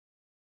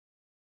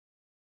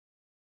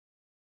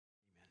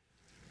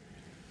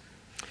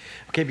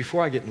Okay,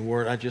 before I get in the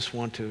Word, I just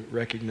want to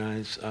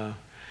recognize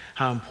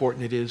how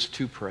important it is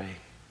to pray.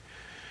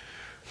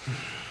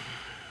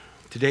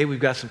 Today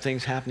we've got some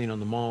things happening on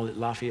the mall at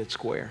Lafayette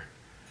Square.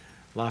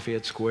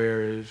 Lafayette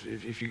Square is,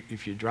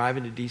 if you drive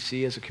into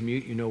D.C. as a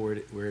commute, you know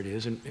where it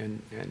is,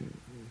 and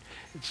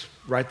it's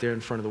right there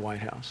in front of the White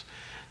House.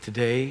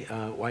 Today,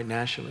 white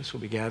nationalists will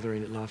be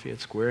gathering at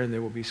Lafayette Square, and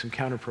there will be some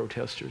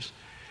counter-protesters.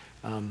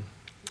 And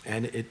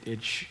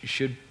it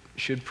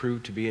should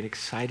prove to be an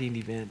exciting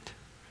event.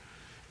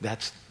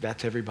 That's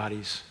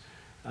everybody's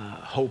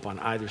hope on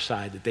either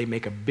side, that they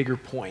make a bigger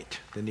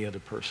point than the other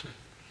person.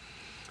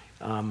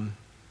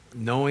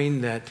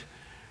 Knowing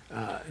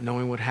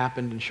what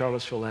happened in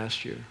Charlottesville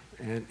last year,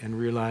 and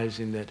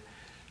realizing that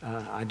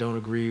I don't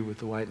agree with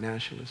the white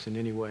nationalists in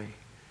any way,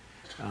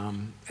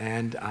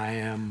 and I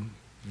am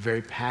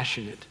very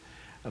passionate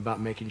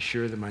about making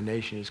sure that my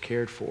nation is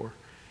cared for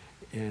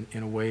in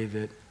a way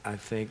that I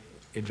think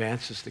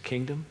advances the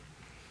kingdom.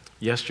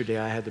 Yesterday,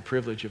 I had the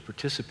privilege of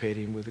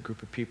participating with a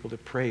group of people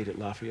that prayed at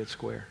Lafayette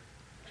Square.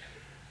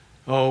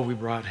 Oh, we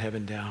brought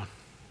heaven down.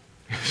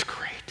 It was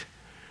great.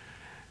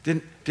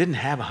 Didn't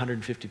have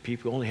 150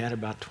 people, only had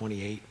about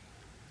 28.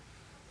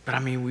 But I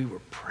mean, we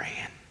were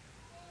praying,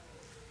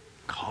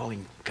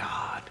 calling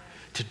God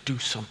to do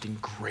something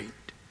great,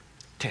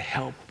 to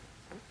help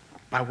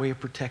by way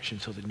of protection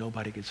so that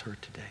nobody gets hurt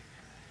today.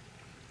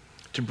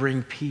 To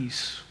bring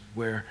peace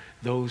where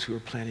those who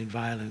are planning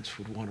violence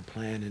would want to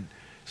plan and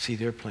see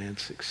their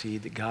plans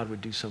succeed, that God would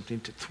do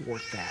something to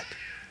thwart that.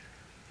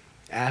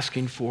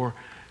 Asking for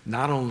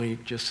not only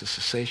just a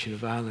cessation of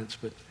violence,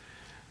 but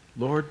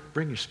Lord,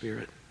 bring your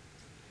Spirit.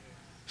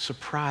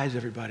 Surprise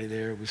everybody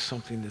there with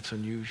something that's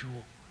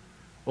unusual.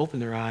 Open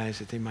their eyes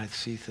that they might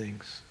see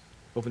things.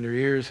 Open their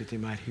ears that they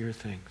might hear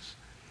things.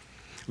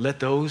 Let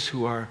those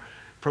who are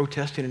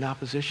protesting in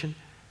opposition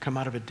come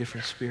out of a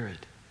different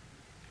spirit.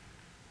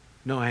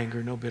 No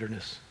anger, no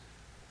bitterness,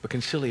 but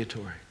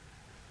conciliatory.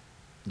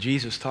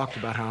 Jesus talked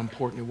about how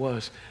important it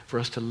was for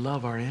us to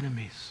love our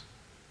enemies.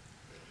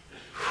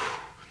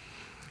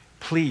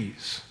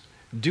 Please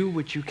do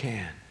what you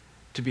can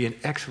to be an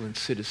excellent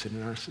citizen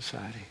in our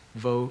society.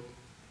 Vote.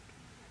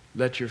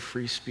 Let your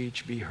free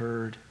speech be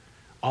heard.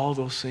 All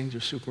those things are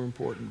super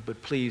important.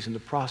 But please, in the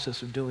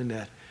process of doing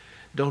that,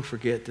 don't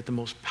forget that the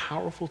most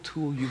powerful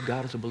tool you've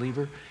got as a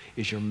believer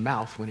is your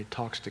mouth when it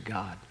talks to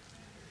God.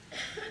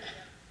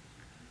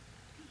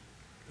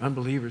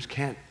 Unbelievers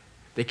can't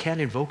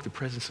invoke the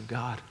presence of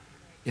God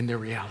in their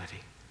reality.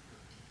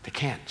 They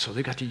can't. So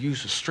they've got to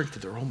use the strength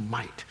of their own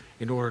might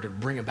in order to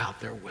bring about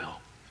their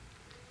will.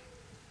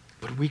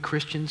 But we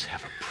Christians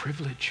have a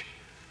privilege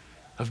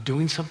of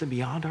doing something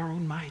beyond our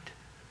own might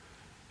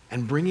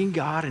and bringing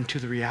God into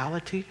the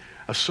reality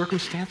of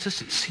circumstances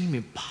that seem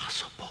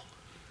impossible.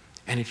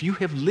 And if you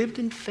have lived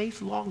in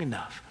faith long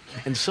enough,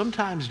 and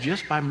sometimes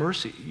just by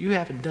mercy, you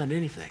haven't done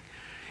anything.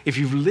 If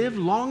you've lived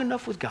long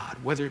enough with God,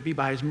 whether it be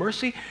by his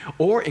mercy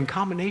or in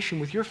combination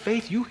with your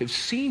faith, you have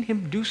seen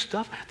him do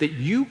stuff that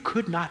you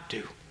could not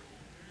do.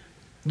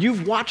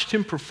 You've watched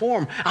him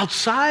perform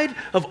outside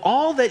of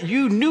all that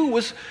you knew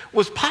was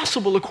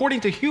possible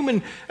according to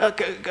human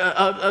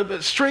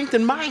strength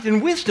and might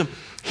and wisdom.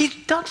 He's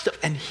done stuff,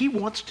 and he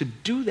wants to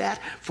do that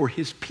for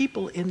his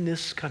people in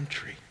this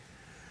country.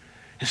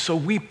 And so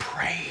we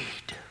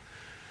prayed,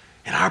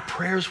 and our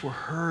prayers were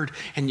heard,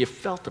 and you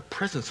felt the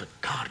presence of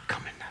God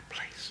come in that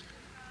place.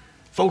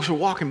 Folks were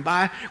walking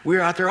by. We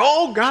were out there,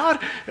 oh, God.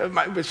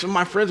 Some of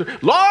my friends were,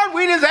 Lord,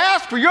 we just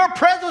ask for your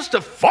presence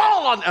to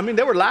fall on. I mean,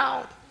 they were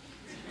loud.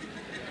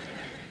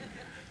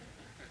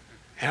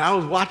 And I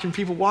was watching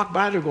people walk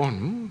by. They're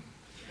going,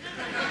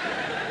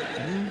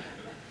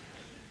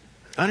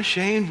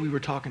 Unashamed, we were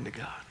talking to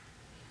God.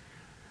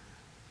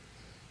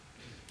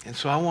 And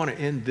so I want to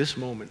end this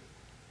moment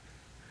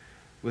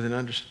with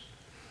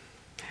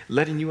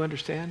letting you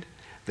understand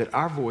that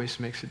our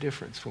voice makes a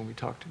difference when we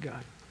talk to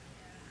God.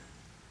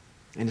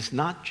 And it's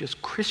not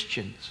just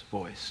Christians'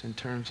 voice in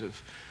terms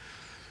of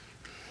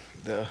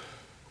the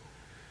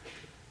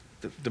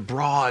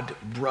broad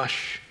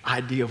brush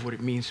idea of what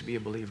it means to be a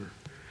believer.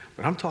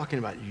 But I'm talking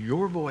about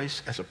your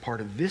voice as a part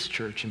of this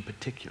church in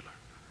particular.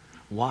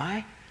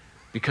 Why?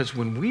 Because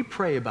when we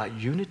pray about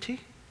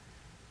unity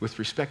with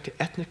respect to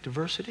ethnic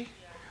diversity,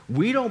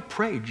 we don't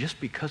pray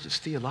just because it's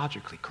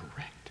theologically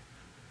correct.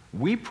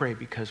 We pray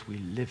because we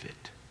live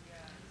it.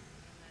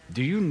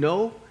 Do you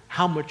know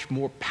how much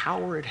more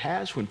power it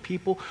has when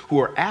people who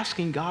are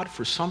asking God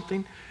for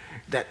something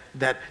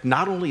that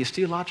not only is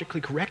theologically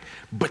correct,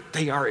 but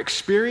they are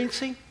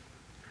experiencing?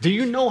 Do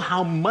you know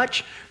how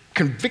much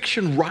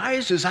conviction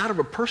rises out of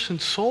a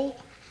person's soul?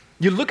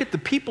 You look at the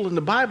people in the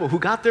Bible who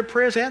got their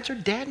prayers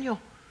answered. Daniel,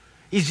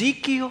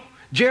 Ezekiel,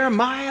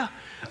 Jeremiah.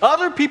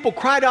 Other people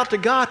cried out to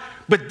God,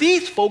 but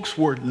these folks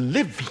were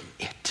living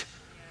it.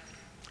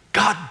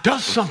 God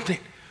does something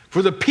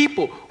for the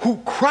people who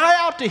cry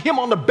out to him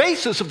on the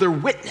basis of their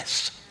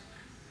witness.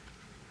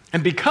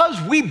 And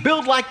because we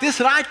build like this,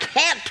 and I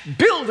can't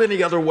build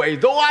any other way,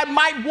 though I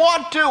might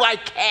want to, I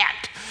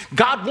can't.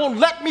 God won't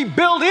let me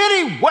build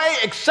any way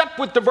except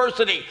with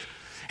diversity.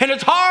 And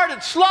it's hard,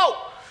 it's slow.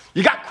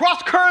 You got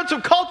cross currents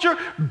of culture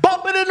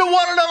bumping into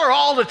one another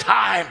all the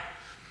time.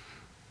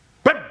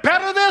 But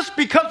better this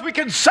because we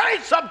can say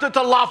something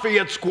to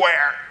Lafayette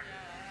Square.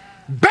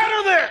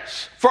 Better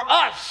this for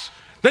us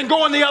than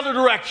going the other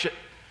direction.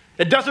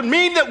 It doesn't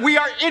mean that we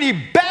are any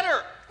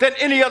better than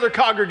any other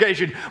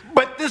congregation,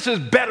 but this is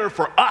better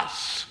for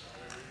us.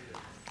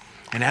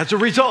 And as a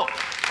result,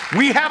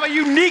 we have a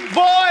unique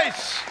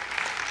voice.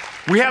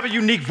 We have a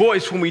unique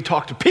voice when we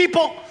talk to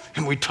people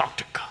and we talk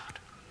to God.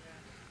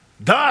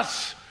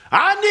 Thus,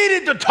 I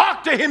needed to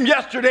talk to him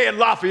yesterday at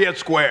Lafayette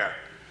Square.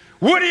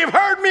 Would he have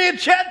heard me in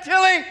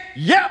Chantilly?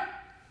 Yep.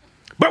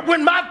 But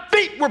when my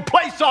feet were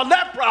placed on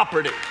that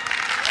property,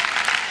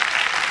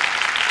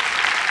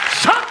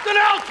 something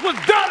else was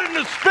done in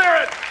the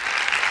Spirit.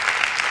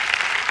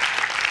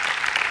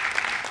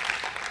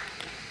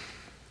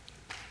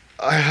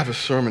 I have a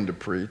sermon to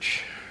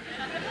preach.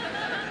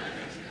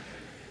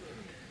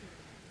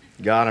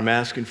 God, I'm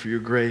asking for your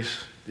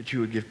grace that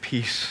you would give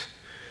peace.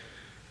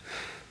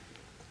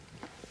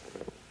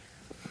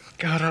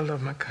 God, I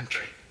love my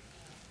country.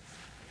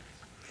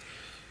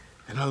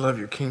 And I love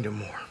your kingdom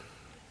more.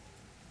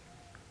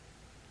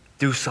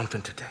 Do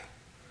something today.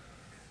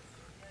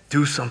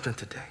 Do something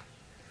today.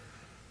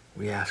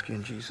 We ask you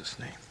in Jesus'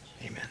 name.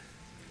 Amen.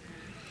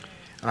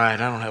 All right,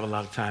 I don't have a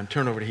lot of time.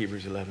 Turn over to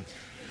Hebrews 11.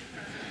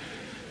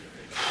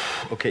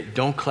 Okay,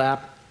 don't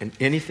clap in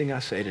anything I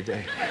say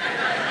today.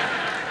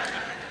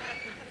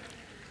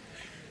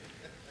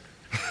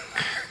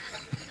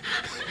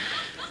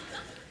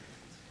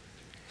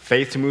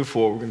 Faith to move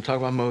forward. We're going to talk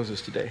about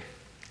Moses today.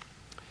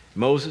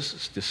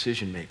 Moses'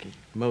 decision-making.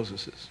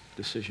 Moses'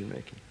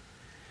 decision-making.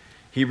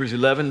 Hebrews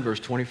 11, verse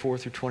 24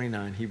 through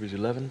 29. Hebrews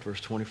 11, verse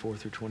 24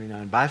 through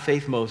 29. By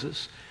faith,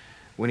 Moses,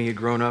 when he had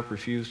grown up,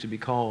 refused to be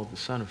called the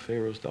son of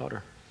Pharaoh's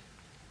daughter,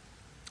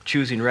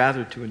 choosing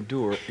rather to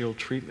endure ill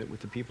treatment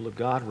with the people of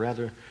God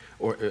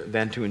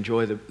than to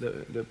enjoy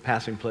the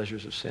passing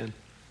pleasures of sin,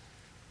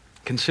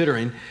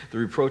 considering the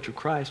reproach of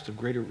Christ of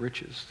greater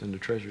riches than the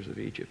treasures of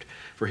Egypt,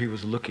 for he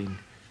was looking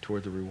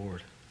toward the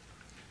reward.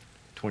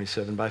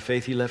 27, by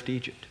faith he left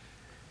Egypt,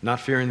 not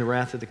fearing the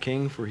wrath of the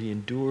king, for he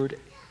endured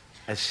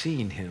as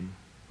seeing him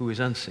who is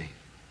unseen.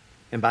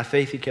 And by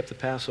faith he kept the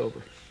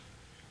Passover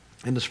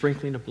and the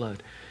sprinkling of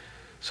blood,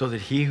 so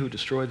that he who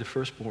destroyed the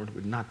firstborn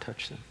would not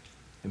touch them.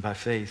 And by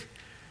faith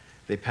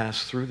they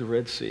passed through the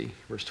Red Sea,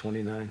 verse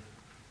 29,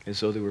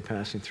 as though they were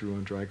passing through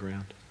on dry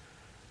ground.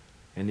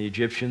 And the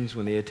Egyptians,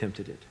 when they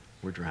attempted it,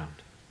 were drowned.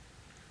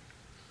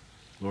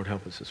 Lord,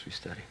 help us as we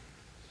study.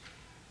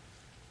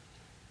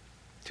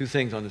 Two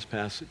things on this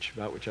passage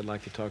about which I'd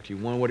like to talk to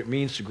you. One, what it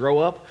means to grow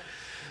up.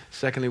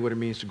 Secondly, what it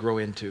means to grow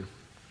into.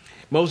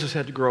 Moses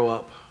had to grow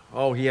up.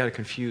 Oh, he had a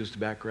confused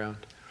background.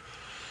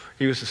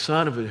 He was the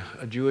son of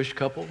a Jewish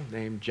couple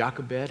named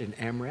Jochebed and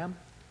Amram,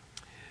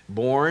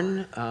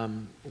 born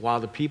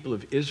while the people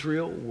of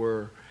Israel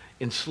were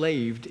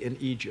enslaved in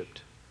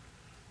Egypt.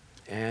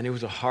 And it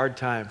was a hard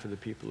time for the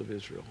people of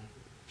Israel.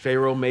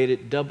 Pharaoh made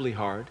it doubly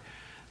hard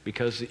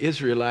because the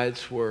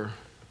Israelites were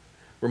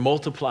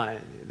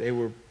multiplying. They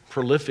were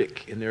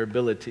prolific in their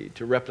ability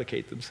to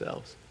replicate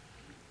themselves.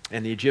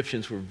 And the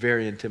Egyptians were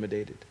very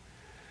intimidated.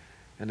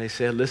 And they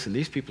said, listen,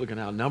 these people are going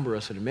to outnumber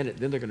us in a minute.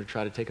 Then they're going to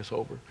try to take us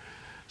over.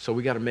 So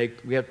we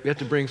have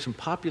to bring some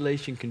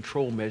population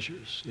control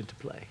measures into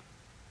play.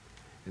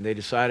 And they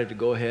decided to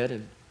go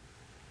ahead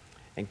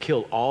and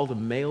kill all the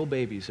male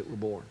babies that were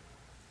born.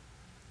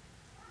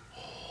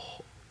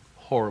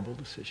 Horrible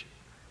decision.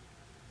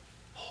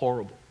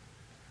 Horrible.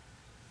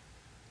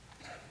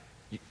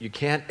 You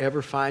can't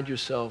ever find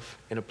yourself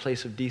in a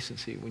place of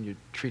decency when you're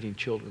treating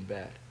children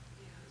bad.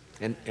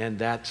 And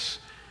that's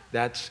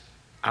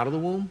out of the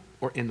womb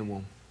or in the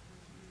womb.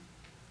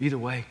 Either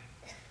way.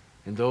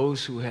 And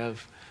those who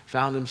have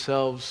found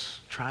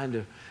themselves trying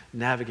to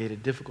navigate a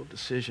difficult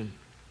decision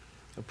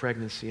of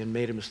pregnancy and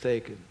made a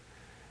mistake and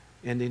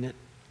ending it,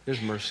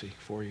 there's mercy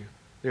for you.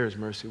 There is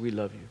mercy. We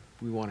love you.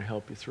 We want to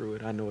help you through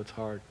it. I know it's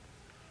hard,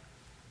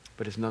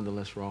 but it's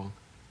nonetheless wrong.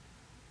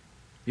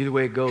 Either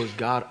way it goes,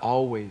 God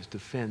always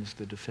defends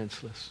the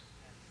defenseless.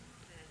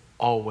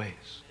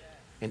 Always.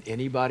 And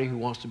anybody who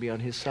wants to be on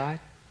his side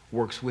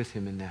works with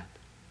him in that.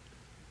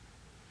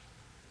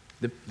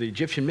 The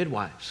Egyptian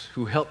midwives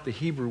who helped the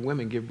Hebrew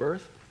women give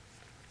birth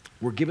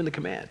were given the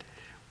command.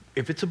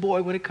 If it's a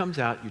boy, when it comes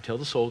out, you tell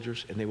the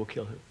soldiers and they will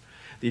kill him.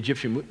 The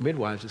Egyptian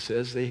midwives, it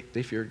says, they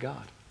feared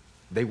God.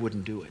 They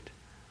wouldn't do it.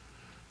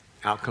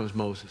 Out comes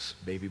Moses,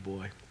 baby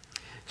boy.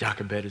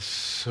 Jochebed is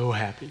so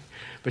happy.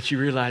 But she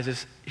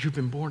realizes, you've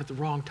been born at the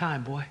wrong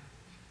time, boy.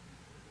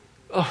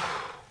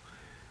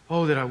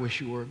 Oh, that I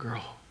wish you were a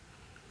girl.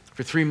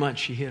 For 3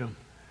 months, she hid him.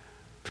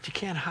 But you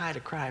can't hide a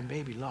crying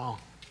baby long.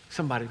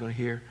 Somebody's going to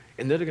hear.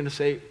 And they're going to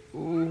say,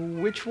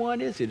 which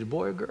one is it, a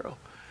boy or girl?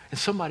 And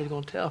somebody's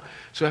going to tell.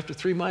 So after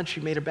 3 months,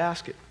 she made a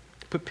basket,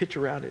 put pitch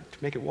around it to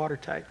make it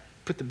watertight,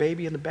 put the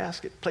baby in the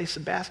basket, placed the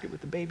basket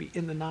with the baby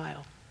in the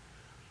Nile,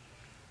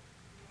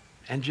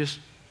 and just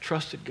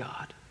trusted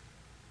God.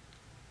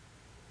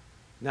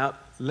 Now,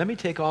 let me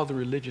take all the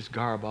religious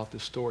garb off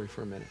this story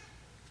for a minute.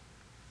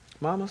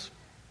 Mamas,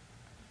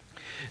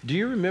 do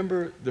you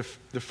remember the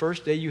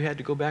first day you had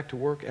to go back to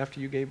work after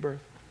you gave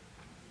birth?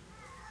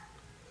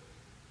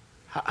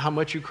 How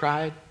much you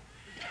cried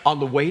on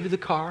the way to the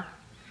car,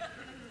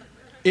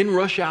 in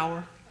rush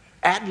hour,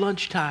 at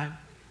lunchtime,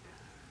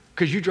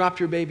 because you dropped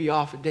your baby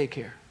off at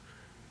daycare,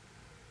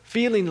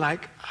 feeling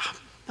like,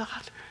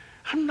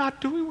 I'm not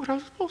doing what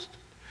I'm supposed to.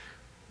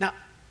 Now,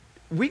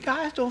 we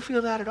guys don't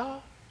feel that at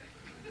all.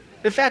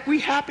 In fact, we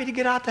happy to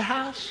get out the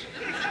house.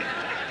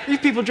 These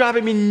people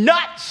driving me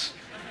nuts.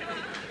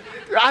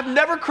 I've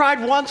never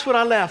cried once when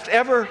I left,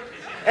 ever,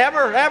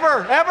 ever,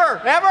 ever,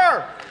 ever,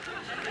 ever.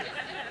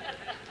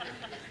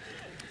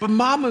 But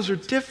mamas are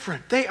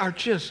different. They are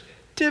just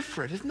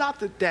different. It's not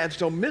that dads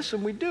don't miss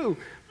them, we do.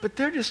 But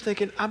they're just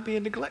thinking, I'm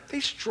being neglected.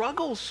 They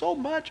struggle so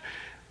much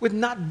with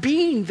not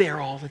being there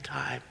all the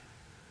time.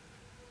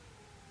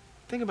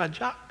 Think about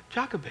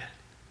Jochebed.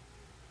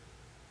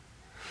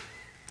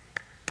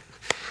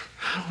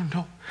 I don't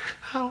know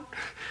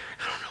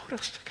what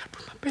else I got to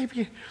put my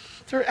baby in.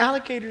 There are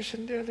alligators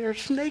in there. There are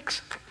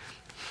snakes.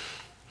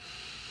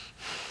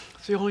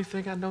 It's the only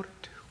thing I know to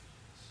do.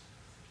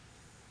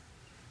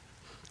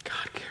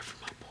 God cared for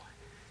my boy.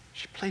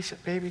 She placed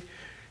that baby,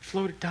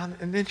 floated down,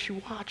 and then she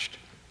watched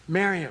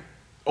Miriam,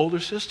 older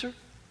sister,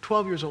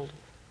 12 years old,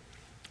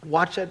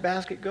 watched that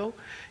basket go,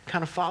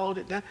 kind of followed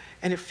it down,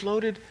 and it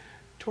floated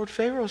toward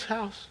Pharaoh's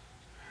house.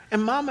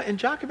 And Mama and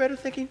Jochebed are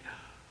thinking,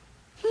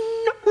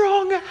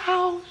 wrong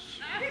house.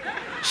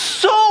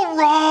 So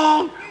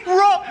wrong.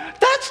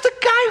 That's the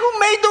guy who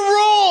made the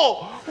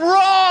rule.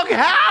 Wrong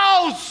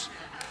house.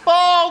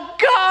 Oh,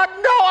 God,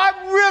 no, I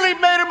really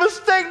made a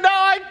mistake. No,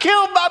 I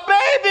killed my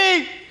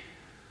baby.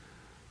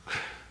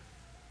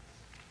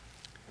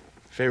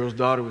 Pharaoh's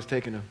daughter was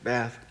taking a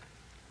bath,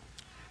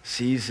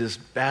 sees this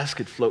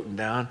basket floating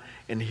down,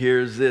 and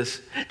hears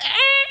this.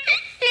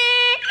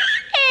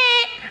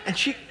 And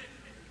she,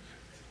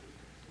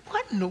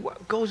 what in the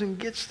world, goes and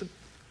gets the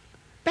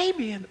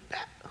baby in the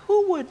bath.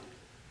 Who would?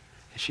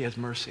 And she has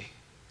mercy.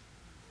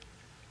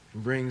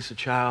 And brings the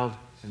child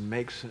and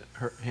makes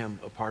him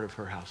a part of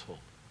her household.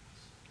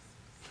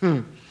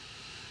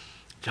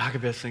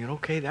 Jochebed's thinking,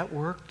 okay, that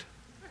worked.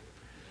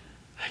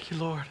 Thank you,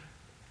 Lord.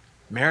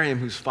 Miriam,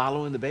 who's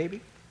following the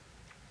baby,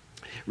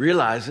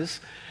 realizes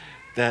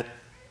that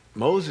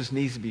Moses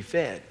needs to be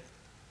fed.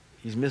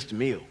 He's missed a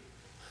meal.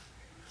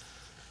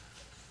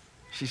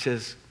 She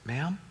says,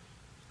 ma'am,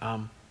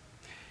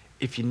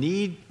 if you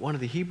need one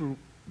of the Hebrew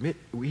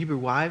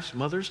wives,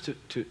 mothers,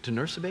 to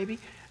nurse a baby,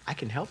 I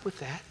can help with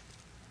that.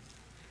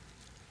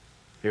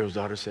 Pharaoh's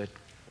daughter said,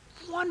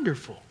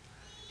 wonderful.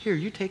 Here,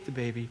 you take the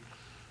baby,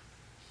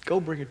 go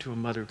bring it to a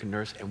mother who can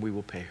nurse, and we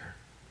will pay her.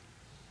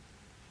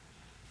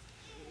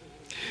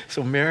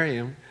 So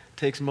Miriam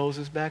takes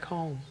Moses back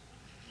home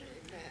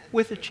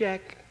with a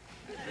check.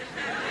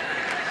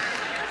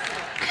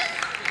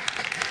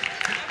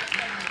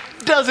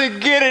 Does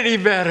it get any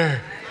better?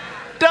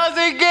 Does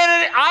it get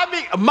any? I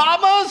mean,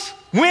 mamas,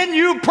 when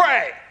you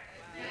pray,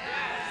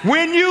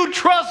 when you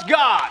trust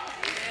God,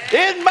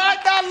 it might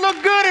not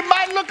look good. It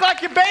might look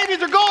like your babies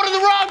are going in the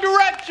wrong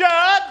direction,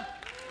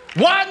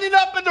 winding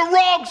up in the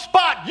wrong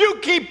spot. You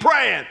keep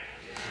praying,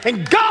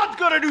 and God's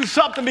going to do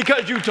something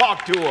because you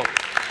talk to him.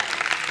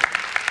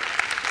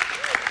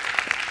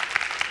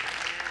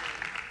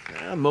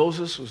 Yeah,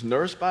 Moses was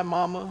nursed by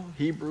mama,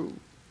 Hebrew,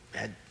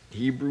 had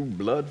Hebrew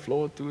blood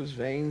flowing through his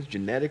veins,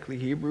 genetically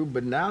Hebrew,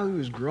 but now he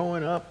was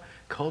growing up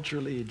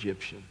culturally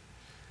Egyptian.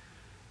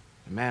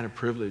 A man of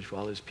privilege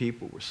while his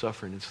people were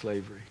suffering in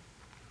slavery.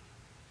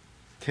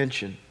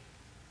 Tension,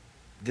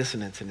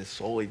 dissonance in his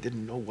soul. He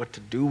didn't know what to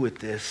do with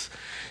this.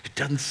 It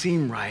doesn't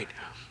seem right.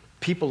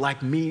 People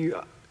like me,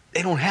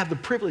 they don't have the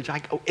privilege.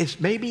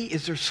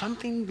 Is there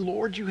something,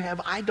 Lord, you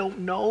have? I don't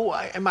know.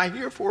 Am I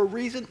here for a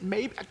reason?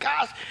 Maybe.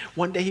 Gosh,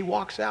 one day he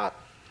walks out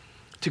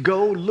to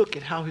go look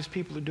at how his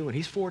people are doing.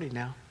 He's 40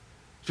 now.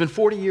 It's been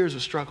 40 years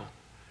of struggle.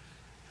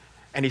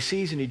 And he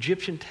sees an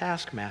Egyptian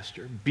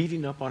taskmaster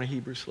beating up on a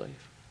Hebrew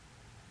slave.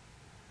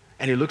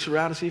 And he looks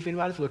around to see if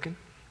anybody's looking.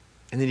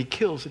 And then he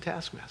kills the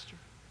taskmaster,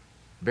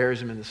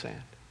 buries him in the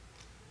sand,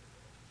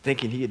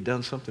 thinking he had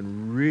done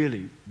something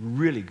really,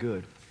 really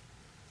good.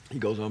 He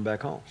goes on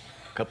back home.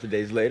 A couple of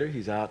days later,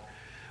 he's out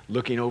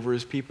looking over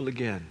his people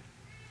again.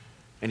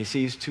 And he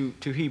sees two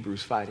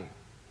Hebrews fighting.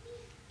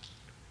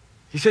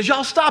 He says,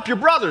 y'all stop your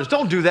brothers.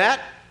 Don't do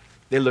that.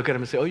 They look at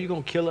him and say, oh, you're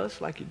going to kill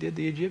us like you did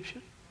the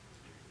Egyptian?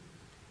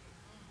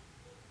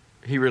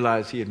 He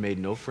realized he had made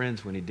no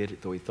friends when he did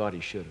it, though he thought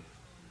he should have.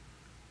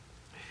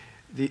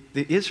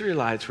 The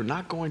Israelites were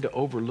not going to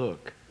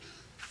overlook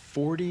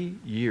 40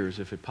 years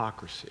of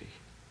hypocrisy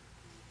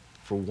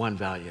for one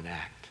valiant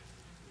act.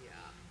 Yeah.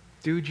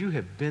 Dude, you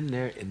have been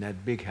there in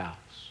that big house,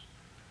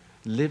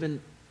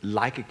 living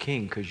like a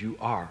king because you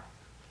are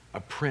a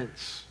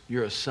prince.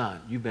 You're a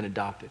son. You've been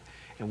adopted.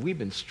 And we've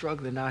been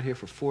struggling out here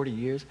for 40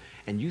 years,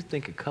 and you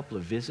think a couple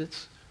of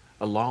visits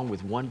along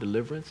with one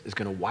deliverance is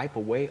going to wipe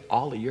away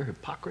all of your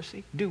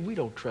hypocrisy? Dude, we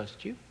don't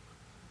trust you.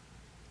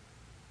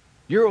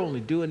 You're only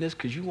doing this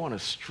because you want to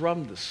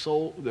strum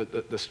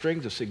the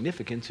strings of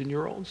significance in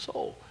your own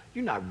soul.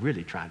 You're not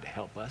really trying to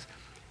help us.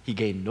 He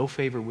gained no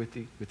favor with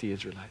the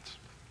Israelites.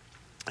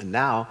 And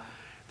now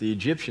the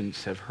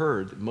Egyptians have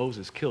heard that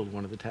Moses killed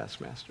one of the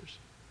taskmasters.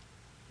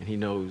 And he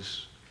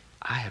knows,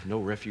 I have no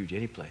refuge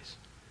anyplace.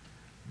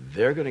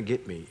 They're going to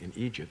get me in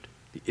Egypt.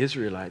 The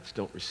Israelites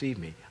don't receive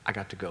me. I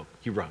got to go.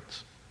 He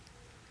runs.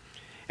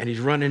 And he's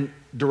running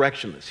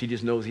directionless. He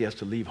just knows he has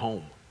to leave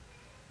home.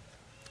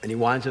 And he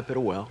winds up at a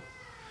well.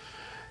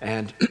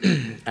 And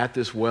at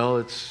this well,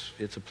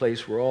 it's a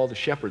place where all the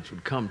shepherds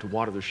would come to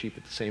water their sheep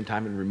at the same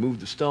time and remove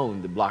the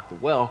stone that blocked the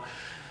well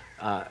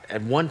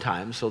at one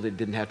time so that it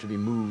didn't have to be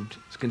moved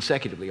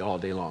consecutively all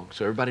day long.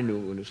 So everybody knew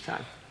when it was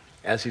time.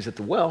 As he's at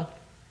the well,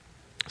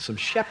 some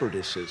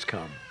shepherdesses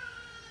come,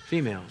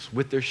 females,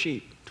 with their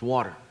sheep to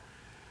water.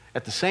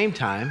 At the same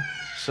time,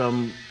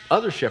 some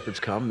other shepherds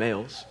come,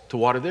 males, to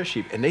water their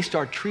sheep. And they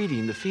start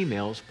treating the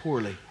females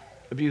poorly,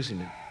 abusing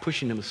them,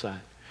 pushing them aside.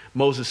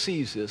 Moses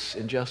sees this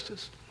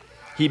injustice.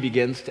 He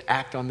begins to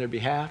act on their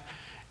behalf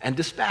and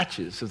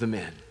dispatches of the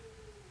men.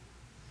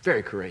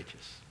 Very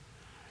courageous.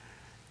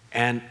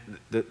 And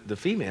the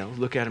females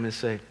look at him and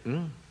say,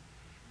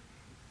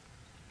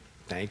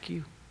 thank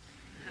you.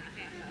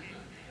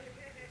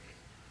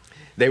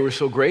 They were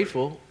so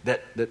grateful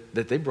that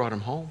they brought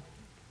him home.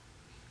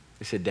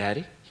 They said,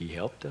 Daddy, he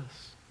helped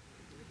us.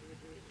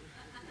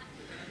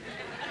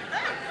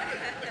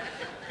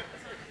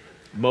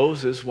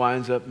 Moses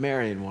winds up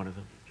marrying one of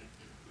them.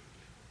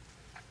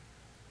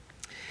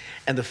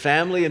 And the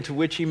family into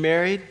which he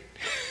married,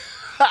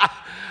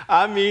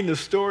 I mean, the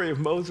story of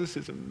Moses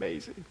is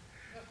amazing.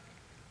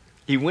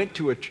 He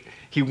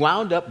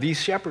wound up, these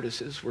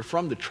shepherdesses were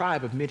from the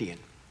tribe of Midian,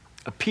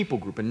 a people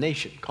group, a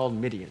nation called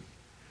Midian.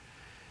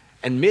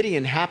 And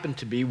Midian happened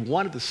to be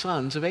one of the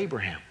sons of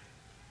Abraham.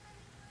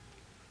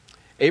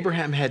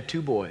 Abraham had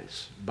 2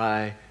 boys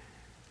by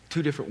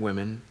 2 different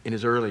women in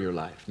his earlier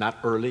life. Not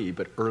early,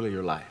 but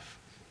earlier life.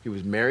 He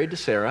was married to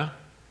Sarah,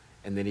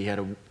 and then he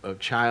had a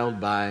child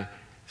by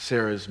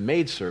Sarah's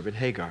maidservant,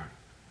 Hagar.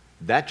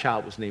 That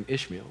child was named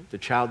Ishmael. The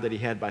child that he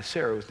had by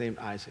Sarah was named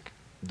Isaac.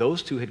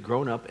 Those 2 had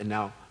grown up and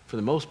now, for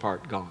the most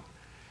part, gone.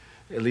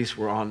 At least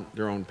were on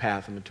their own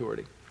path of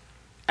maturity.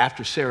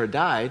 After Sarah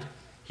died,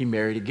 he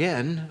married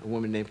again a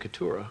woman named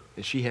Keturah,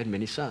 and she had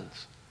many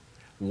sons.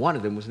 One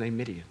of them was named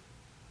Midian.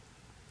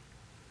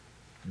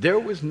 There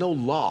was no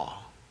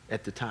law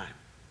at the time.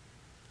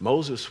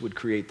 Moses would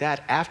create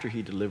that after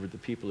he delivered the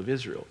people of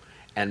Israel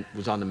and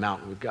was on the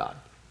mountain with God.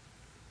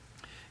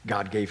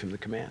 God gave him the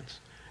commands.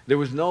 There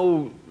was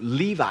no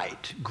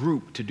Levite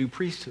group to do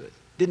priesthood.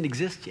 Didn't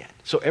exist yet.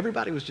 So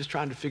everybody was just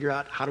trying to figure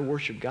out how to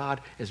worship God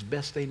as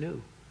best they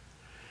knew.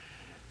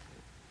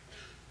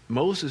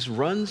 Moses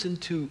runs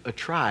into a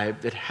tribe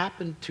that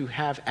happened to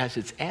have as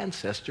its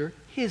ancestor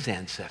his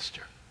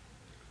ancestor.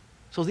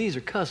 So these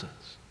are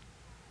cousins.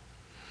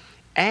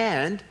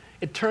 And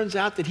it turns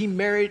out that he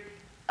married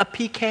a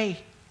PK.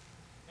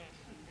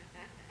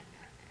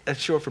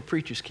 That's short for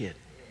preacher's kid.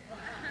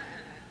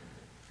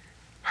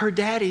 Her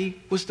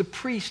daddy was the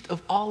priest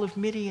of all of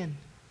Midian.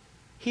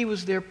 He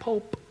was their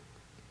pope.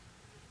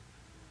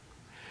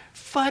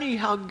 Funny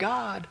how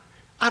God,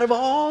 out of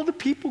all the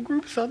people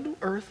groups on the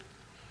earth,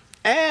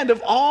 and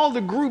of all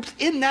the groups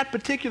in that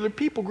particular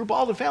people group,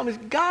 all the families,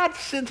 God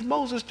sends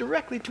Moses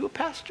directly to a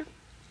pastor.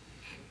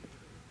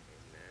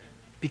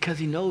 Because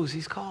he knows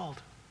he's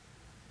called.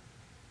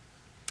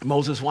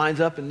 Moses winds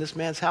up in this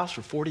man's house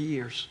for 40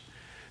 years.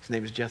 His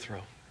name is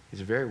Jethro.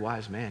 He's a very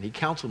wise man. He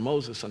counseled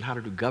Moses on how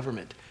to do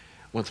government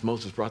once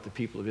Moses brought the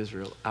people of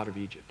Israel out of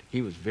Egypt.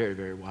 He was very,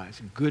 very wise.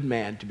 A good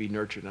man to be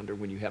nurtured under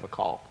when you have a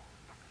call.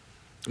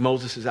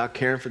 Moses is out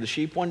caring for the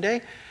sheep one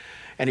day,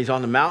 and he's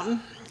on the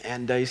mountain,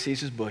 and he sees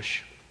his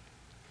bush.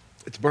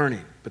 It's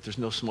burning, but there's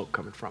no smoke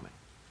coming from it.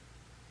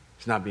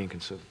 It's not being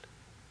consumed.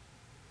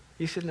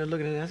 He's sitting there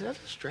looking at it and says,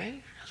 that's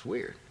strange. That's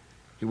weird.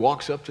 He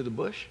walks up to the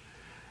bush,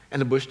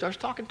 and the bush starts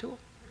talking to him.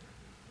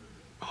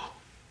 Oh,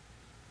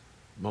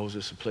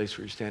 Moses, a place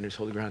where you stand, is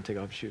holy ground, take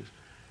off your shoes.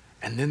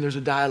 And then there's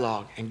a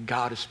dialogue, and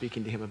God is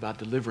speaking to him about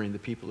delivering the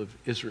people of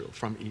Israel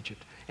from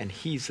Egypt. And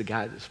he's the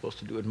guy that's supposed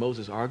to do it.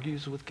 Moses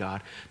argues with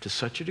God to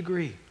such a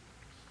degree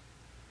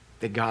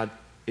that God,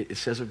 it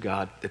says of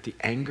God, that the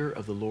anger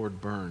of the Lord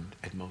burned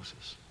at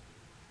Moses.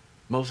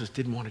 Moses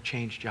didn't want to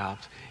change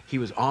jobs. He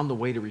was on the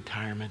way to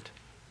retirement.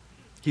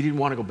 He didn't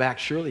want to go back,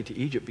 surely, to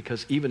Egypt,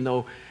 because even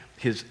though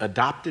his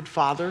adopted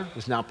father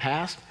was now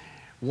passed,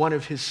 one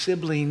of his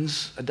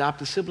siblings,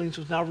 adopted siblings,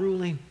 was now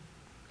ruling.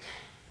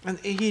 And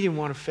he didn't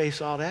want to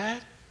face all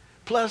that.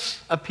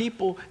 Plus, a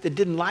people that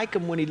didn't like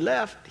him when he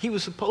left, he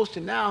was supposed to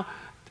now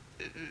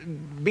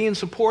be in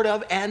support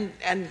of and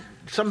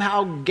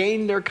somehow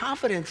gain their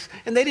confidence.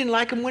 And they didn't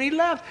like him when he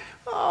left.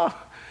 Oh,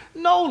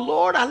 no,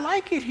 Lord, I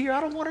like it here.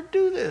 I don't want to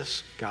do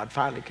this. God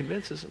finally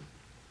convinces him.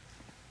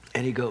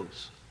 And he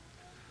goes.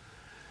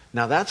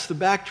 Now, that's the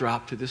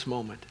backdrop to this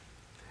moment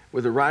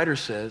where the writer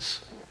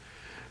says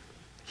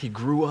he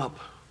grew up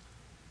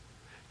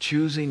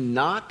choosing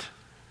not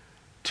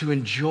to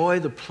enjoy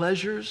the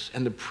pleasures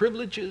and the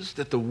privileges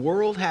that the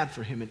world had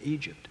for him in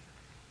Egypt,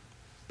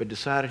 but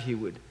decided he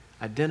would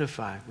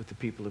identify with the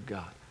people of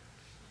God,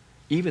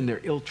 even their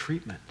ill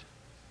treatment.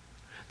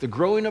 The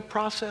growing up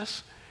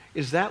process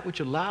is that which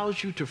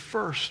allows you to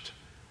first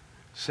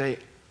say,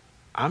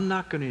 I'm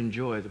not going to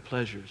enjoy the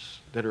pleasures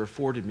that are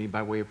afforded me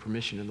by way of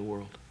permission in the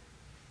world.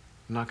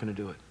 I'm not going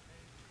to do it.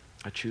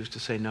 I choose to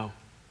say no.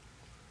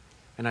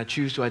 And I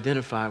choose to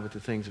identify with the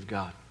things of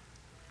God.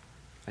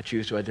 I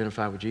choose to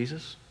identify with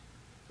Jesus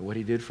and what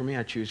he did for me.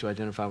 I choose to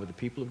identify with the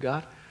people of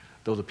God,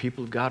 though the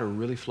people of God are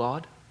really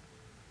flawed,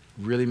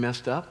 really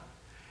messed up.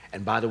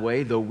 And by the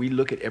way, though we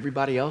look at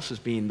everybody else as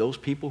being those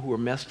people who are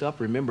messed up,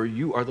 remember,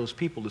 you are those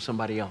people to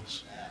somebody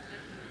else.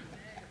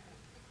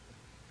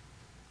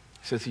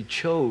 It says he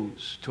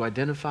chose to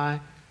identify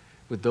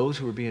with those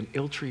who were being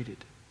ill-treated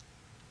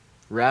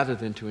rather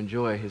than to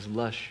enjoy his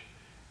lush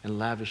and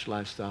lavish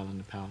lifestyle in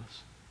the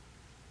palace.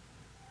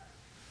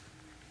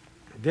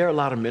 There are a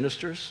lot of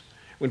ministers.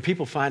 When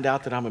people find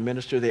out that I'm a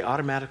minister, they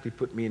automatically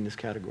put me in this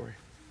category.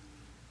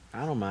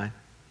 I don't mind.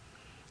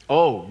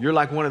 Oh, you're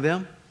like one of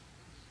them?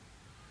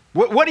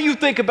 What do you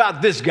think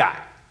about this guy?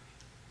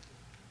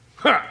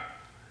 Huh.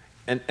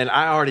 And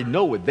I already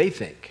know what they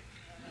think.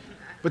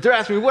 But they're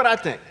asking me what I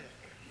think.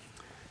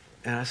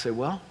 And I say,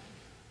 well,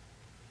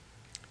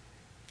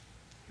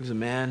 he was a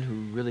man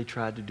who really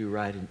tried to do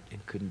right and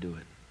couldn't do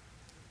it.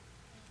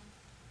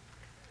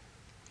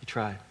 He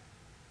tried.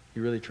 He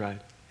really tried,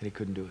 and he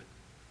couldn't do it.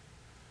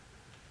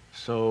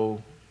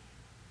 So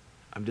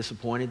I'm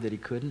disappointed that he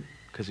couldn't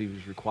because he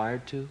was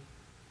required to.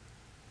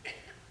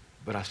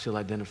 But I still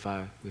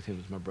identify with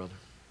him as my brother.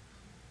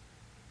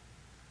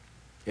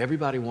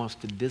 Everybody wants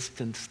to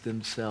distance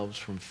themselves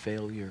from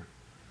failure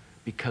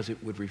because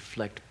it would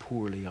reflect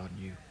poorly on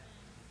you.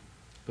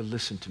 But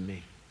listen to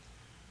me.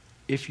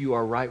 If you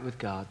are right with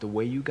God, the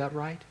way you got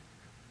right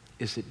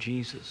is that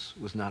Jesus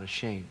was not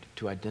ashamed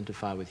to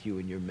identify with you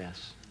in your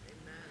mess.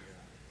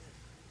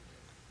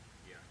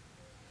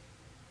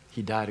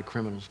 He died a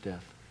criminal's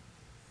death.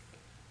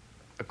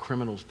 A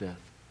criminal's death.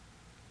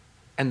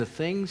 And the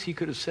things he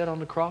could have said on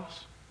the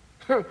cross,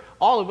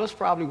 all of us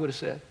probably would have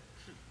said,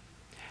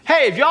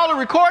 hey, if y'all are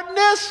recording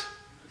this,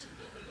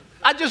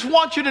 I just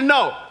want you to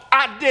know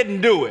I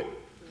didn't do it.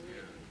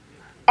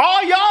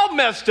 All y'all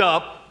messed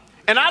up,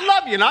 and I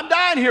love you, and I'm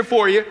dying here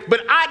for you,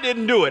 but I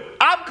didn't do it.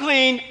 I'm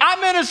clean.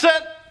 I'm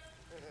innocent.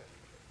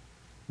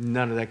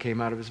 None of that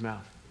came out of his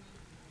mouth.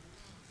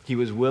 He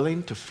was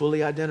willing to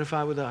fully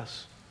identify with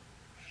us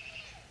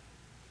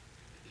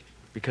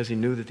because he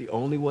knew that the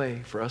only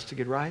way for us to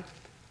get right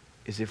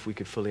is if we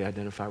could fully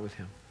identify with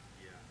him.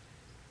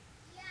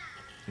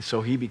 And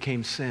so he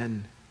became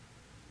sin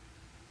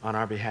on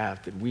our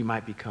behalf that we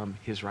might become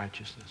his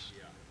righteousness.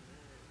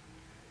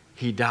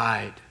 He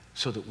died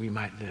so that we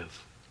might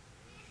live.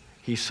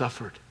 He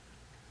suffered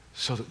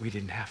so that we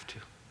didn't have to.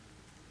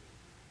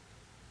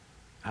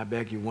 I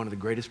beg you, one of the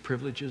greatest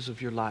privileges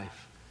of your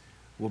life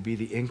will be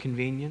the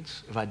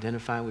inconvenience of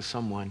identifying with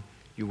someone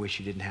you wish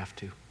you didn't have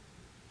to.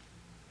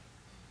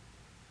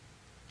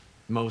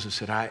 Moses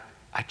said, I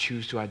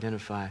choose to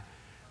identify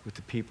with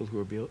the people who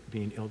are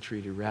being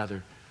ill-treated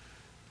rather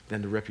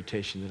than the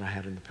reputation that I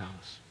had in the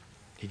palace.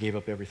 He gave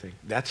up everything.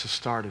 That's the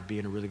start of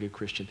being a really good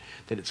Christian,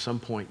 that at some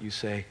point you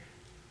say,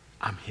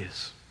 I'm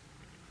his.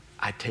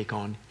 I take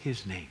on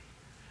his name.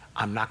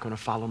 I'm not going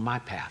to follow my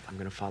path. I'm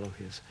going to follow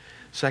his.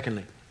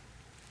 Secondly,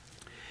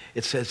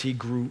 it says he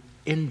grew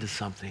into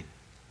something.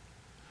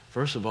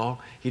 First of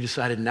all, he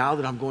decided, now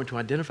that I'm going to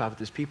identify with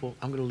this people,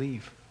 I'm going to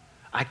leave.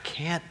 I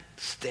can't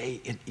stay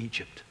in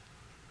Egypt.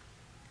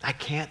 I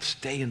can't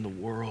stay in the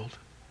world.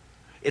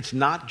 It's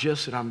not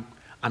just that I'm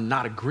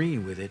not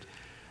agreeing with it.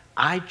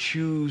 I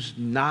choose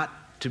not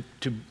to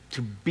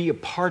be a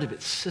part of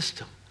its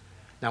system.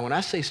 Now, when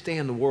I say stay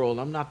in the world,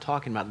 I'm not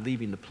talking about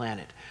leaving the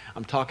planet.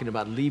 I'm talking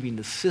about leaving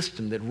the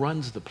system that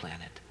runs the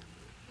planet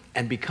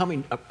and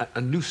becoming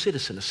a new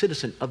citizen, a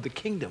citizen of the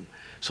kingdom,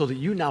 so that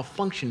you now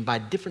function by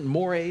different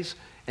mores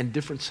and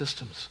different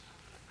systems.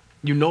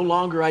 You no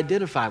longer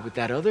identify with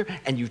that other,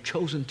 and you've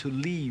chosen to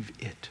leave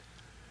it.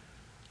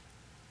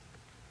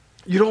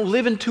 You don't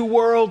live in two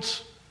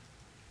worlds.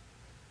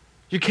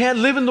 You can't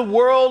live in the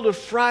world of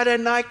Friday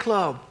night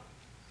club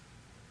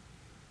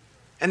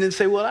and then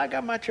say, well, I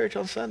got my church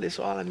on Sunday,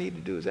 so all I need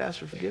to do is ask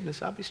for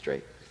forgiveness. I'll be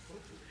straight.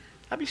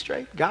 I'll be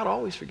straight. God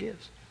always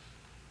forgives.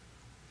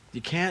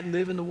 You can't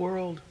live in the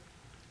world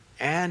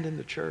and in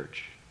the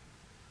church.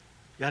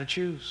 You got to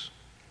choose.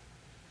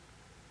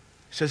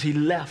 It says he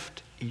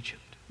left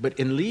Egypt. But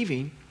in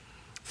leaving,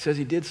 it says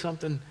he did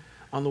something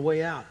on the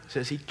way out. It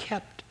says he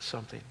kept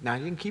something. Now,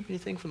 he didn't keep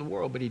anything from the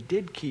world, but he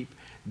did keep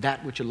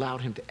that which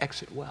allowed him to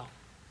exit well.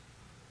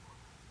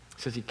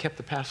 It says he kept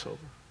the Passover.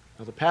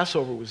 Now, the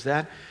Passover was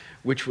that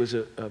which was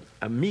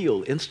a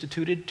meal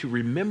instituted to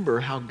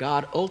remember how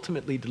God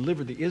ultimately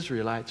delivered the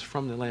Israelites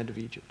from the land of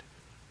Egypt.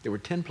 There were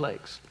 10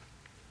 plagues,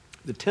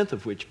 the 10th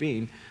of which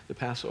being the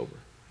Passover,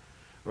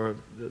 or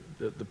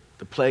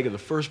the plague of the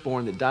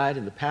firstborn that died,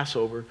 and the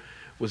Passover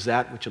was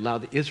that which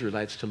allowed the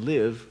Israelites to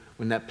live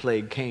when that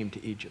plague came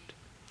to Egypt.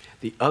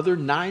 The other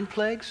 9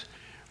 plagues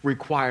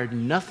required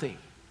nothing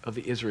of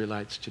the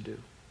Israelites to do.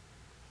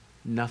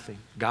 Nothing.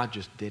 God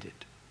just did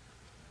it.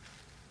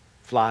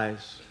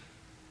 Flies,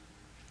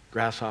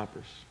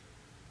 grasshoppers,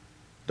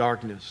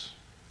 darkness,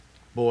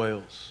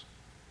 boils,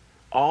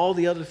 all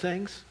the other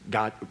things,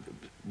 God,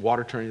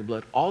 water turning to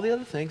blood, all the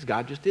other things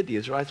God just did. The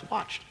Israelites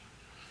watched.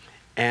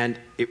 And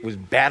it was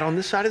bad on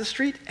this side of the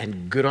street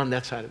and good on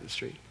that side of the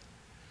street.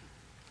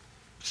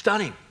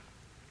 Stunning.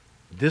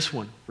 This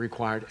one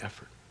required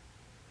effort.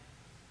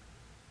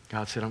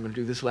 God said, I'm going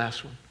to do this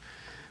last one,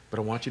 but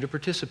I want you to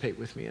participate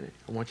with me in it.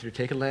 I want you to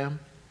take a lamb,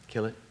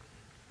 kill it,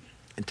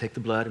 and take the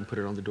blood and put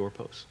it on the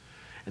doorpost.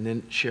 And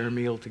then share a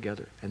meal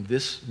together. And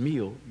this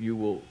meal you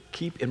will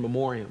keep in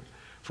memoriam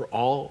for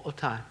all of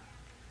time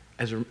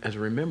as a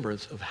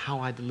remembrance of how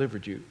I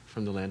delivered you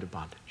from the land of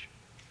bondage.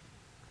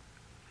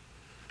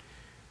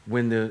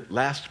 When the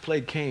last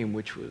plague came,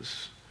 which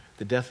was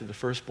the death of the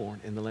firstborn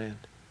in the land,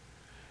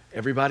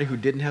 everybody who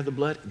didn't have the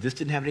blood, this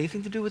didn't have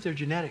anything to do with their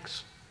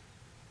genetics.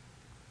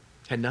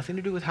 Had nothing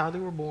to do with how they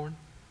were born.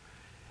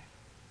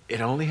 It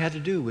only had to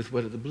do with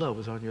whether the blood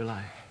was on your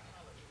life.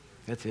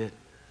 That's it.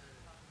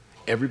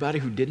 Everybody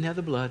who didn't have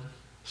the blood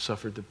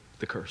suffered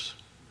the curse.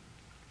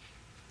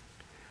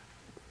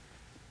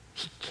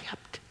 He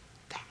kept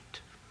that.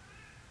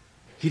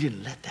 He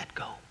didn't let that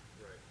go.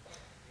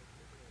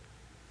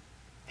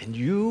 And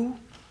you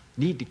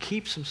need to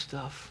keep some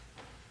stuff.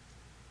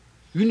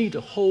 You need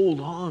to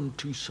hold on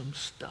to some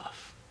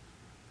stuff.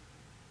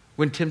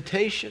 When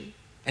temptation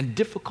and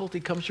difficulty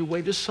comes your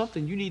way, there's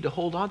something you need to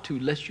hold on to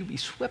lest you be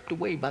swept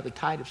away by the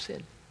tide of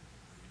sin.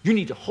 You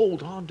need to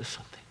hold on to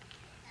something.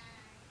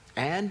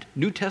 And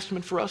New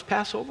Testament for us,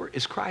 Passover,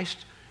 is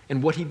Christ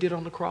and what he did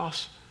on the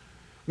cross.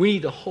 We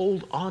need to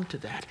hold on to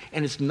that.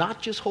 And it's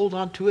not just hold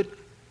on to it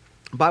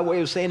by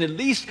way of saying, at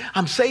least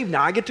I'm saved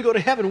now. I get to go to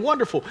heaven.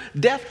 Wonderful.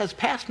 Death has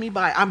passed me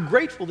by. I'm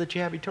grateful that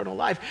you have eternal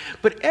life.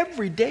 But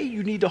every day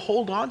you need to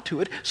hold on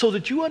to it so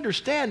that you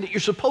understand that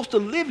you're supposed to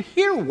live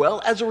here well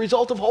as a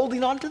result of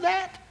holding on to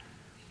that.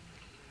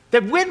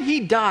 That when he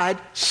died,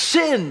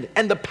 sin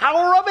and the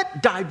power of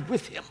it died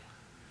with him.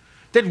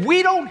 That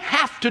we don't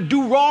have to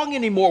do wrong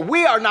anymore.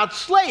 We are not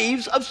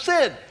slaves of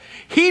sin.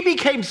 He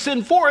became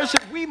sin for us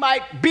that we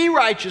might be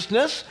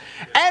righteousness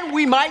and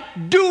we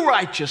might do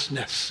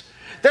righteousness.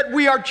 That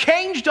we are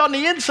changed on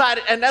the inside,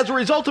 and as a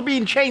result of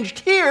being changed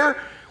here,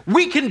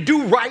 we can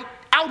do right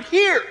out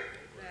here.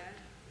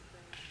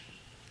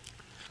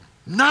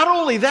 Not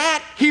only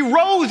that, he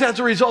rose as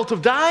a result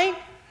of dying.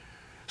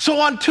 So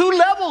on 2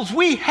 levels,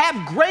 we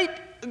have great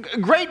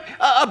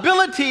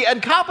ability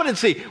and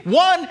competency.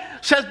 One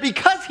says,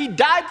 because he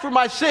died for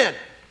my sin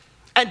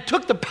and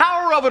took the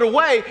power of it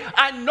away,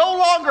 I no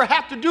longer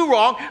have to do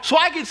wrong, so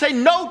I can say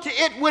no to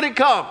it when it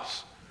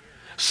comes.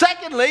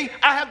 Secondly,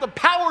 I have the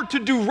power to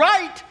do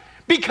right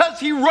because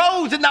he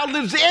rose and now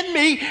lives in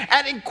me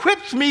and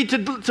equips me to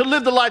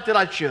live the life that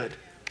I should.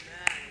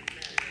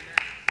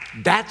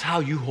 That's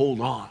how you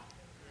hold on.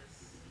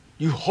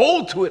 You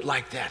hold to it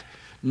like that,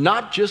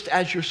 not just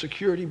as your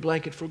security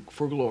blanket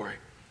for glory,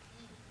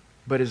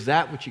 but as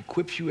that which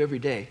equips you every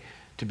day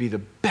to be the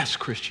best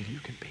Christian you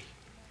can be.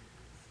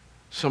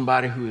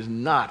 Somebody who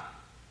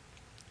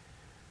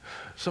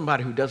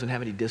doesn't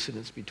have any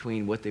dissonance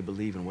between what they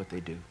believe and what they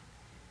do.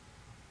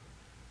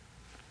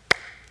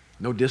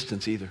 No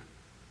distance either.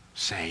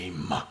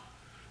 Same.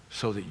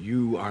 So that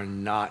you are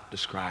not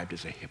described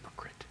as a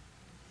hypocrite.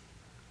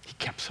 He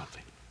kept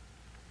something.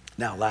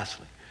 Now,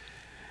 lastly,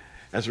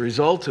 as a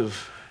result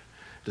of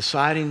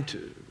deciding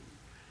to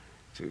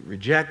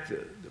reject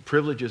the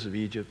privileges of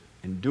Egypt,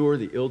 endure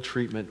the ill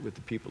treatment with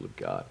the people of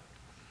God,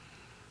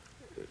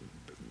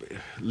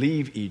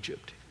 leave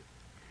Egypt,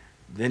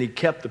 then he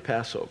kept the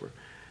Passover.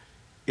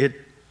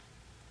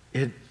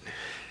 The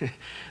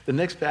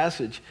next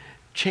passage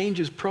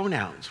changes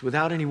pronouns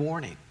without any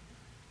warning.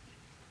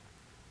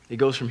 It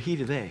goes from he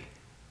to they.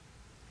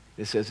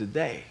 It says that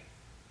they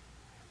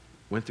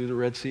went through the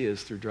Red Sea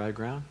as through dry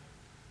ground,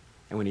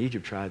 and when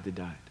Egypt tried, they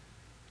died.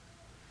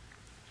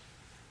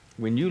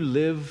 When you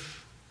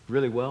live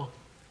really well,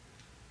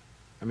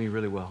 I mean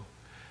really well,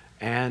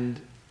 and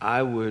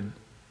I would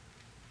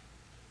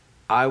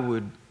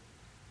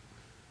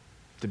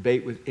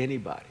debate with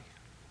anybody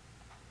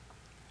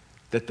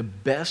that the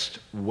best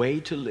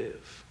way to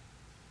live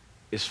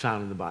is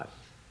found in the Bible,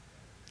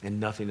 and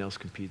nothing else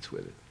competes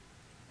with it.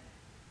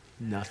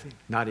 Nothing,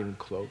 not even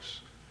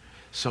close.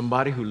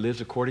 Somebody who lives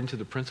according to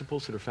the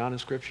principles that are found in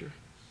Scripture,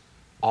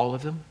 all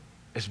of them,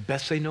 as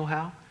best they know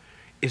how,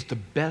 is the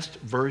best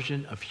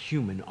version of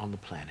human on the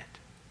planet.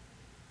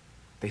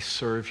 They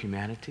serve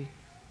humanity.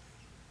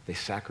 They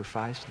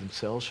sacrifice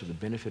themselves for the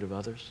benefit of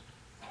others.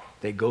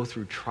 They go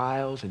through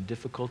trials and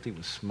difficulty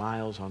with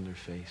smiles on their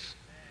face.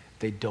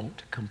 They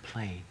don't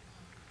complain.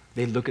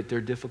 They look at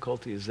their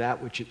difficulty as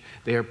that which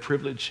they are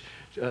privileged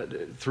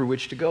through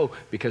which to go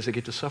because they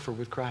get to suffer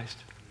with Christ.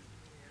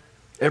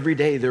 Every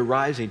day they're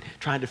rising,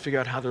 trying to figure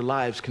out how their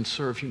lives can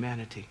serve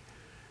humanity.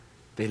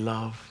 They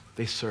love,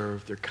 they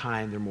serve, they're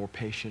kind, they're more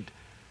patient.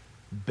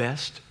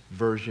 Best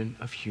version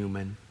of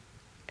human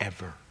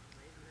ever.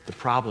 The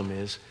problem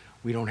is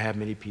we don't have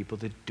many people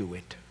that do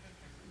it.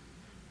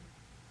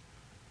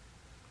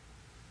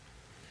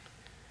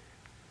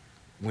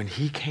 When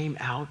he came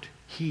out,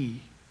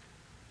 he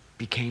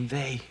became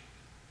they.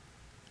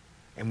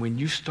 And when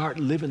you start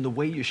living the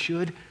way you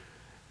should,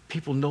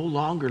 people no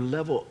longer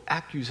level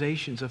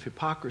accusations of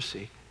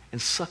hypocrisy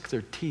and suck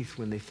their teeth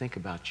when they think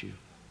about you.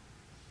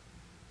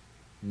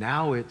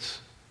 Now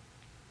it's,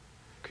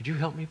 could you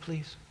help me,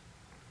 please?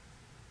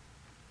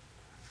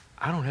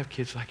 I don't have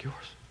kids like yours.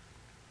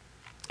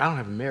 I don't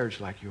have a marriage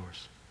like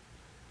yours.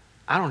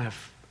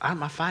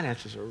 My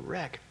finances are a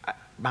wreck.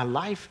 My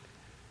life,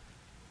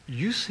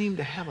 you seem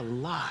to have a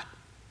lot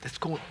that's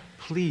going,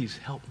 please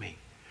help me.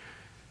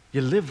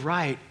 You live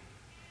right,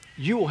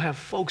 you will have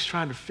folks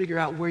trying to figure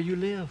out where you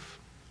live.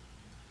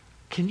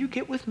 Can you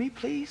get with me,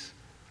 please?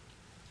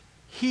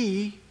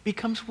 He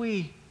becomes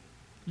we.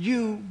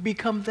 You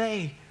become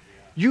they.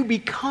 You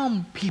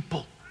become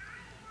people.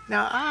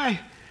 Now, I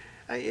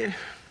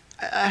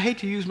hate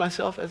to use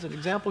myself as an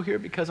example here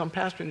because I'm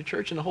pastoring a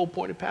church, and the whole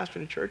point of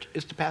pastoring a church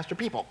is to pastor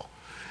people.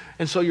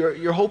 And so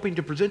you're hoping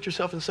to present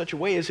yourself in such a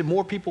way as if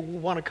more people will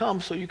want to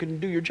come so you can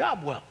do your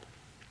job well.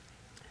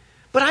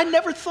 But I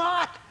never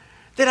thought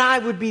that I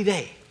would be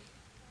they.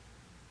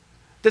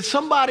 That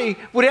somebody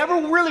would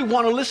ever really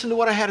want to listen to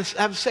what I have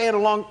to say in a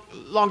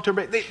long-term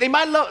basis. They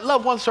might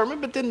love one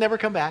sermon, but then never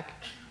come back.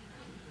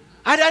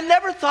 I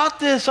never thought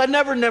this. I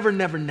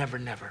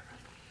never.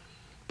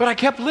 But I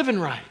kept living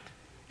right.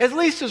 At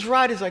least as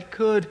right as I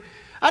could.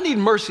 I need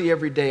mercy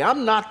every day.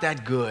 I'm not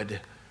that good.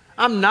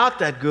 I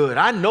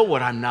know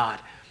what I'm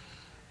not.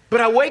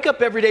 But I wake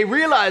up every day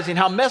realizing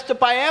how messed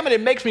up I am, and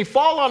it makes me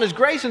fall on his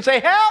grace and say,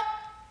 help!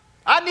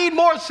 I need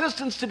more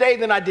assistance today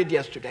than I did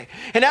yesterday.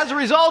 And as a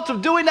result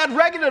of doing that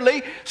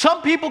regularly,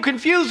 some people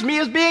confuse me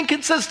as being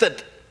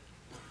consistent.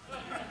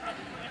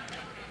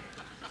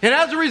 And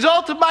as a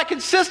result of my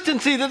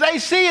consistency that they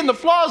see in the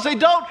flaws they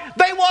don't,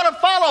 they want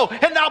to follow.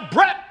 And now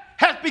Brett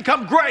has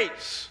become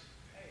Grace.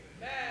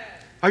 Amen.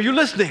 Are you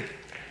listening?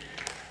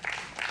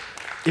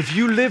 If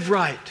you live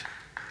right,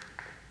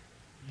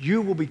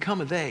 you will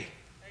become a they.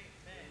 Amen.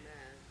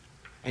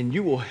 And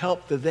you will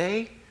help the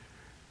they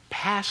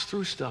pass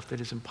through stuff that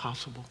is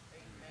impossible.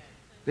 Amen.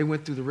 They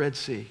went through the Red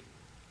Sea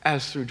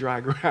as through dry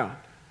ground.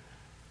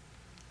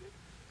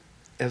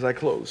 As I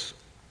close,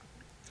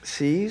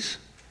 seas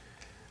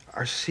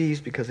are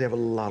seas because they have a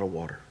lot of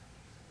water.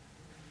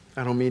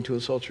 I don't mean to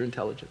insult your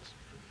intelligence.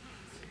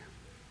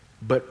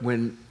 But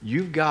when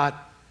you've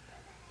got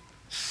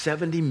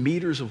 70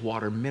 meters of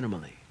water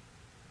minimally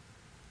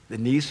that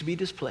needs to be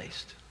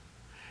displaced,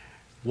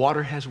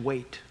 water has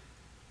weight.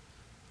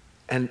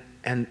 And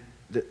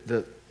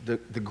the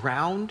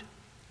ground,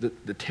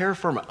 the terra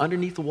firma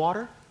underneath the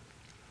water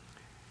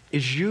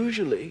is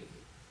usually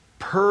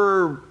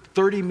per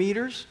 30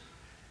 meters,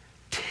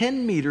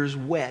 10 meters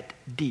wet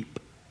deep.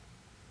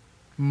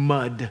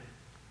 Mud.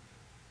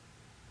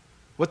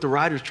 What the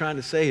writer's trying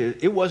to say is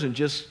it wasn't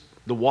just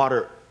the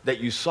water that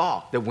you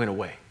saw that went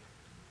away.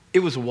 It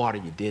was the water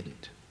you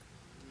didn't.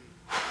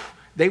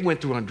 They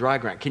went through on dry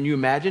ground. Can you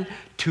imagine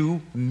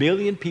 2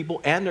 million people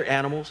and their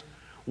animals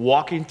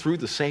walking through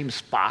the same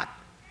spot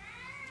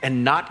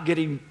and not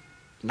getting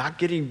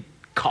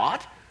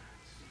caught?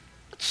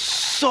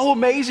 So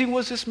amazing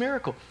was this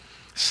miracle,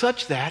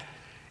 such that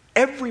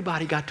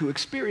everybody got to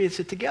experience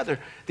it together.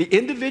 The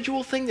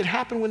individual thing that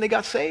happened when they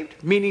got saved,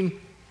 meaning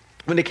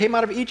when they came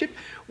out of Egypt,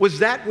 was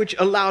that which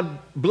allowed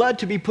blood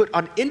to be put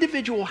on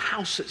individual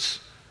houses.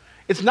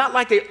 It's not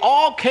like they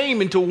all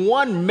came into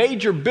one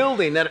major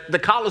building, at the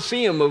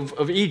Colosseum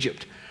of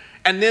Egypt,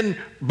 and then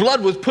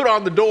blood was put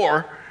on the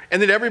door,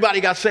 and then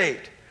everybody got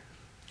saved.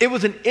 It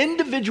was an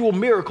individual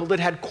miracle that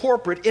had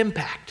corporate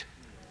impact.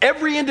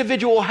 Every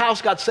individual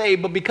house got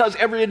saved, but because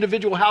every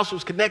individual house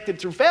was connected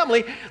through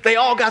family, they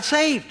all got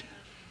saved.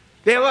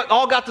 They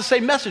all got the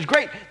same message.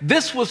 Great.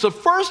 This was the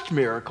first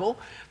miracle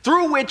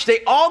through which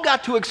they all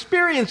got to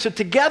experience it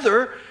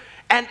together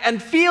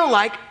and feel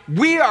like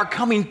we are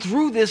coming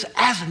through this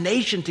as a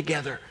nation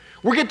together.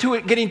 We're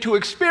getting to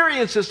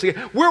experience this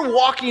together. We're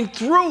walking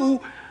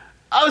through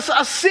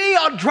a sea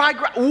on dry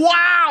ground.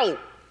 Wow!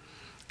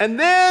 And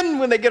then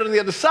when they get on the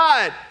other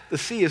side, the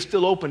sea is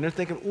still open. They're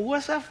thinking, well,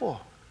 what's that for?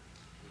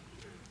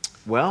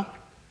 Well,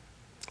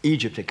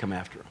 Egypt had come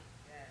after them.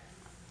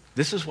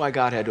 This is why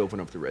God had to open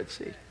up the Red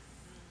Sea.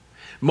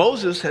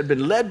 Moses had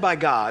been led by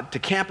God to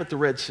camp at the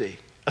Red Sea,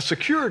 a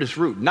circuitous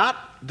route, not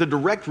the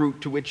direct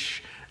route to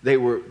which they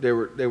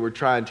were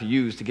trying to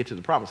use to get to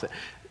the promised land.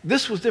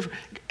 This was different.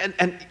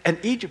 And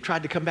Egypt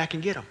tried to come back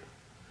and get them.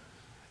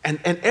 And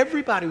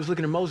everybody was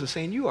looking at Moses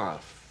saying, you are a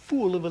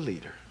fool of a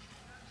leader.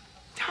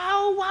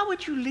 Why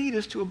would you lead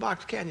us to a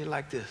box canyon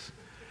like this?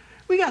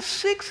 We got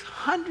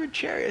 600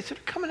 chariots that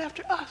are coming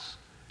after us.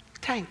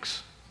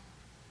 Tanks.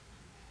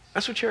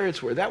 That's what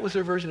chariots were. That was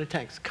their version of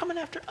tanks. Coming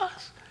after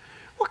us.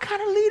 What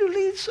kind of leader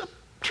leads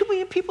 2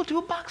 million people to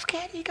a box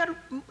canyon? You got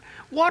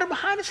water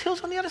behind us,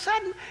 hills on the other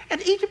side,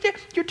 and Egypt there.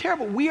 You're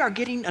terrible. We are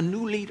getting a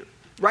new leader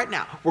right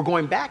now. We're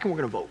going back and we're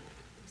going to vote.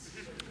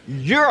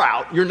 You're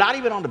out. You're not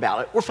even on the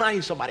ballot. We're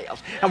finding somebody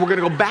else. And we're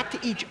going to go back to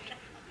Egypt.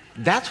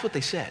 That's what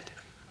they said.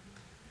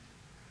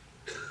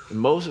 When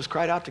Moses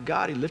cried out to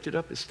God, he lifted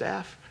up his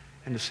staff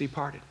and the sea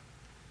parted.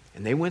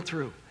 And they went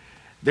through.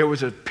 There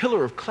was a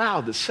pillar of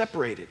cloud that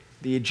separated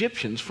the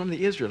Egyptians from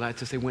the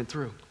Israelites as they went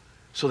through.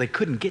 So they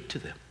couldn't get to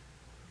them.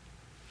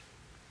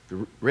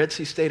 The Red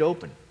Sea stayed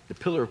open. The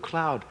pillar of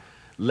cloud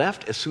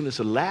left as soon as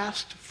the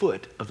last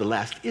foot of the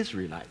last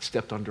Israelite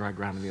stepped on dry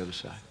ground on the other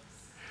side.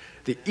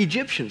 The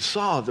Egyptians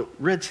saw the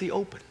Red Sea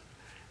open.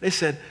 They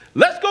said,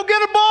 let's go get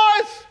them,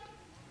 boys!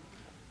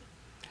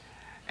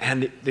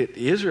 And the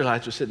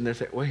Israelites were sitting there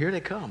saying, well, here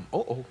they come.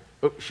 Oh,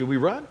 should we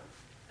run?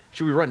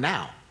 Should we run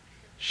now?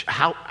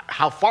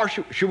 How far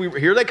should we?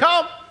 Here they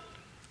come.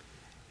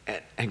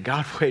 And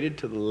God waited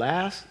till the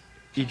last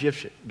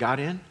Egyptian got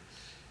in,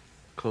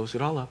 closed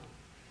it all up.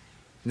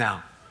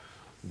 Now,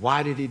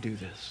 why did he do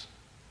this?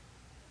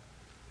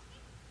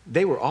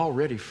 They were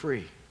already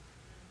free.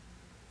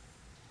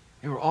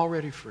 They were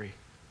already free.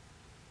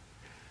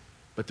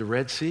 But the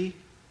Red Sea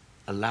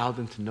allowed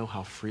them to know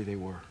how free they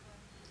were.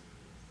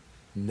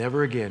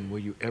 Never again will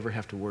you ever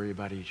have to worry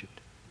about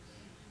Egypt.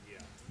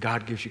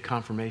 God gives you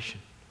confirmation.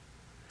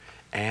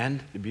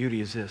 And the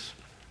beauty is this.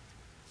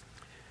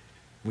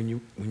 When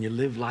you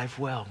live life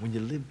well, when you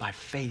live by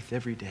faith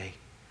every day,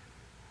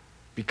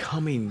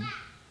 becoming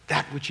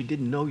that which you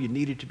didn't know you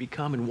needed to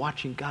become and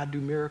watching God do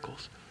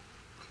miracles,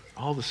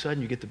 all of a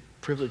sudden you get the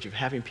privilege of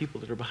having people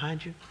that are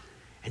behind you,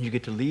 and you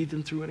get to lead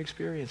them through an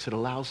experience that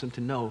allows them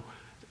to know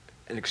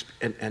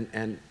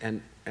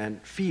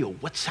and feel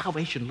what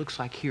salvation looks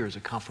like here as a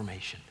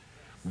confirmation.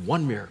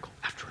 One miracle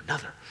after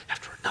another,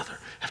 after another,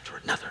 after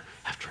another,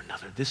 after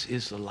another. This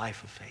is the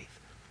life of faith.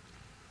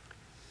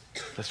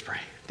 Let's pray.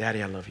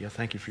 Daddy, I love you. I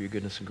thank you for your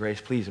goodness and grace.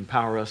 Please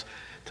empower us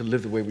to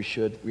live the way we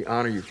should. We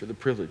honor you for the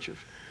privilege of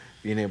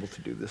being able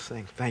to do this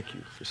thing. Thank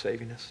you for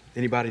saving us.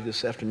 Anybody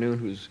this afternoon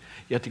who's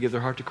yet to give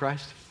their heart to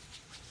Christ?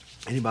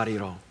 Anybody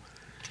at all?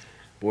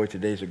 Boy,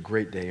 today's a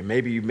great day. And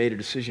maybe you made a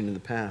decision in the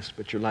past,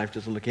 but your life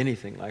doesn't look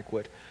anything like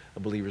what a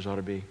believer's ought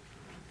to be.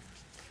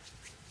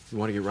 You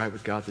want to get right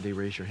with God today,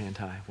 raise your hand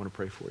high. I want to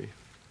pray for you.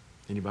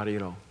 Anybody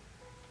at all?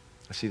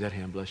 I see that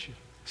hand, bless you.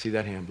 I see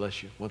that hand,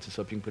 bless you. Once it's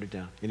up, you can put it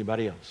down.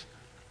 Anybody else?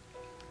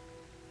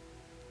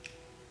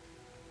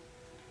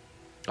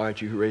 All right,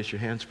 you who raised your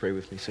hands, pray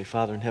with me. Say,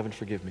 Father in heaven,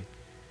 forgive me.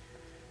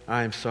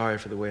 I am sorry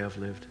for the way I've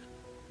lived.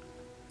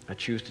 I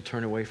choose to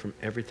turn away from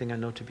everything I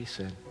know to be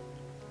sin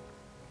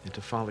and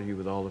to follow you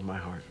with all of my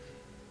heart.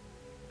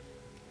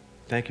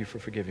 Thank you for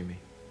forgiving me.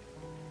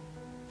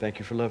 Thank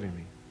you for loving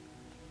me.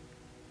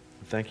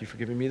 And thank you for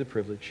giving me the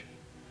privilege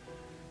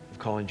of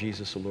calling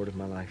Jesus the Lord of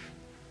my life.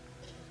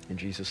 In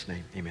Jesus'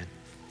 name, amen.